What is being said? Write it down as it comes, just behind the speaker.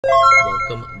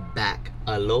Welcome back.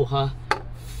 Aloha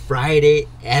Friday,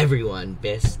 everyone.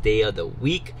 Best day of the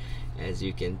week. As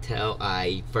you can tell,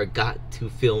 I forgot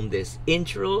to film this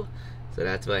intro, so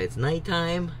that's why it's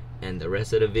nighttime and the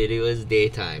rest of the video is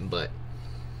daytime. But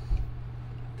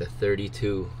the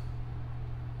 32,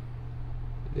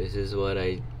 this is what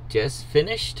I just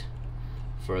finished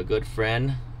for a good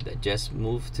friend that just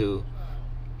moved to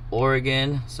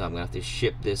Oregon, so I'm gonna have to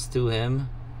ship this to him.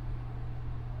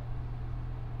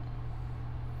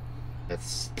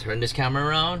 Let's turn this camera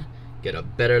around, get a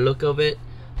better look of it,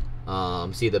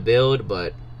 see the build.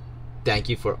 But thank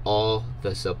you for all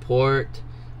the support.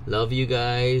 Love you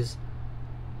guys.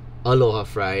 Aloha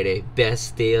Friday,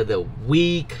 best day of the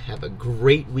week. Have a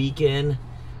great weekend.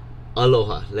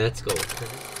 Aloha, let's go.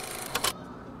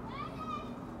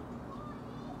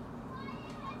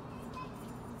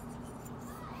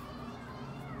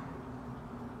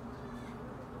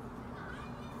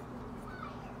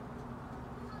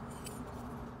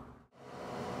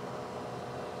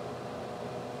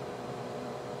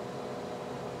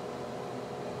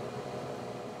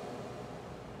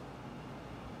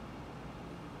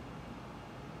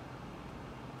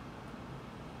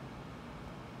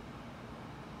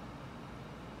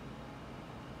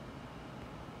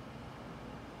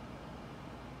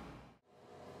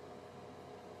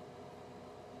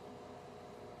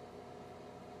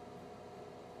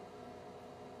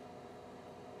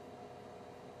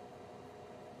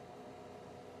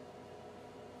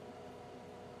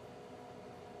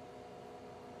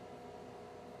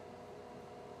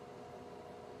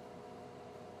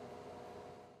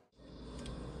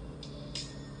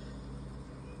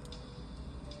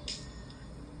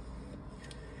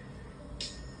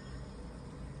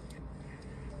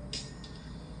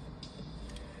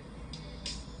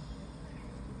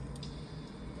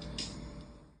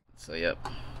 So yep,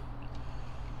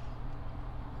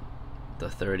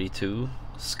 the 32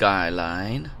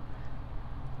 Skyline.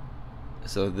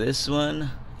 So this one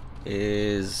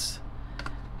is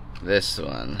this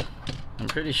one. I'm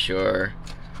pretty sure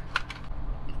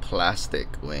plastic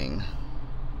wing,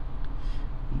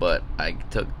 but I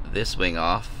took this wing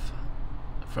off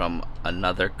from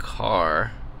another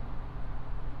car.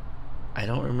 I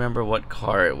don't remember what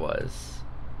car it was.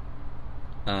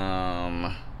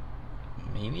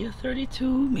 Maybe a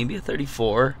 32, maybe a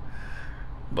 34,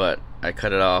 but I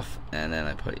cut it off and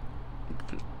then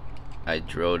I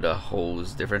drilled a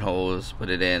hose, different hose, put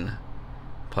it in,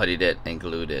 puttied it and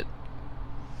glued it.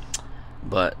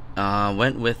 But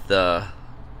went with I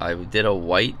did a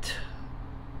white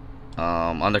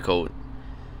undercoat,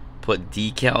 put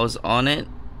decals on it,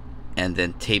 and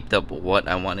then taped up what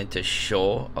I wanted to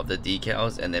show of the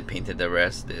decals, and then painted the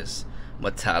rest this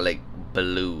metallic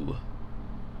blue.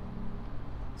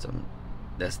 So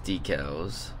that's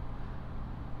decals,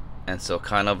 and so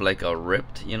kind of like a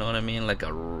ripped, you know what I mean, like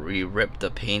a ripped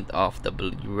the paint off the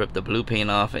blue. You rip the blue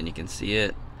paint off and you can see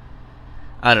it.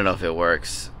 I don't know if it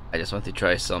works. I just want to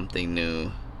try something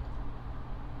new.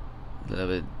 A little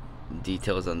bit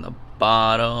details on the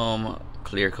bottom,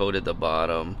 clear coated the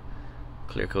bottom,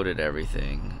 clear coated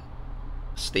everything,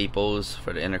 staples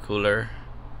for the intercooler.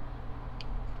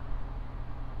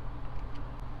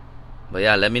 But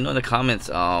yeah, let me know in the comments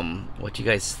what you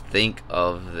guys think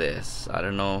of this. I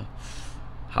don't know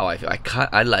how I feel.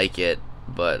 I like it,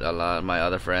 but a lot of my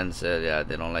other friends said, yeah,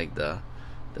 they don't like the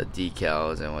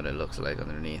decals and what it looks like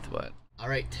underneath. But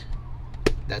alright,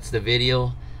 that's the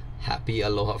video. Happy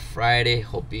Aloha Friday.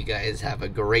 Hope you guys have a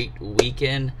great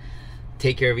weekend.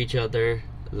 Take care of each other.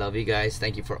 Love you guys.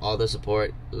 Thank you for all the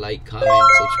support. Like, comment,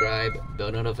 subscribe,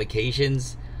 bell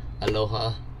notifications.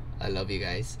 Aloha. I love you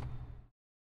guys.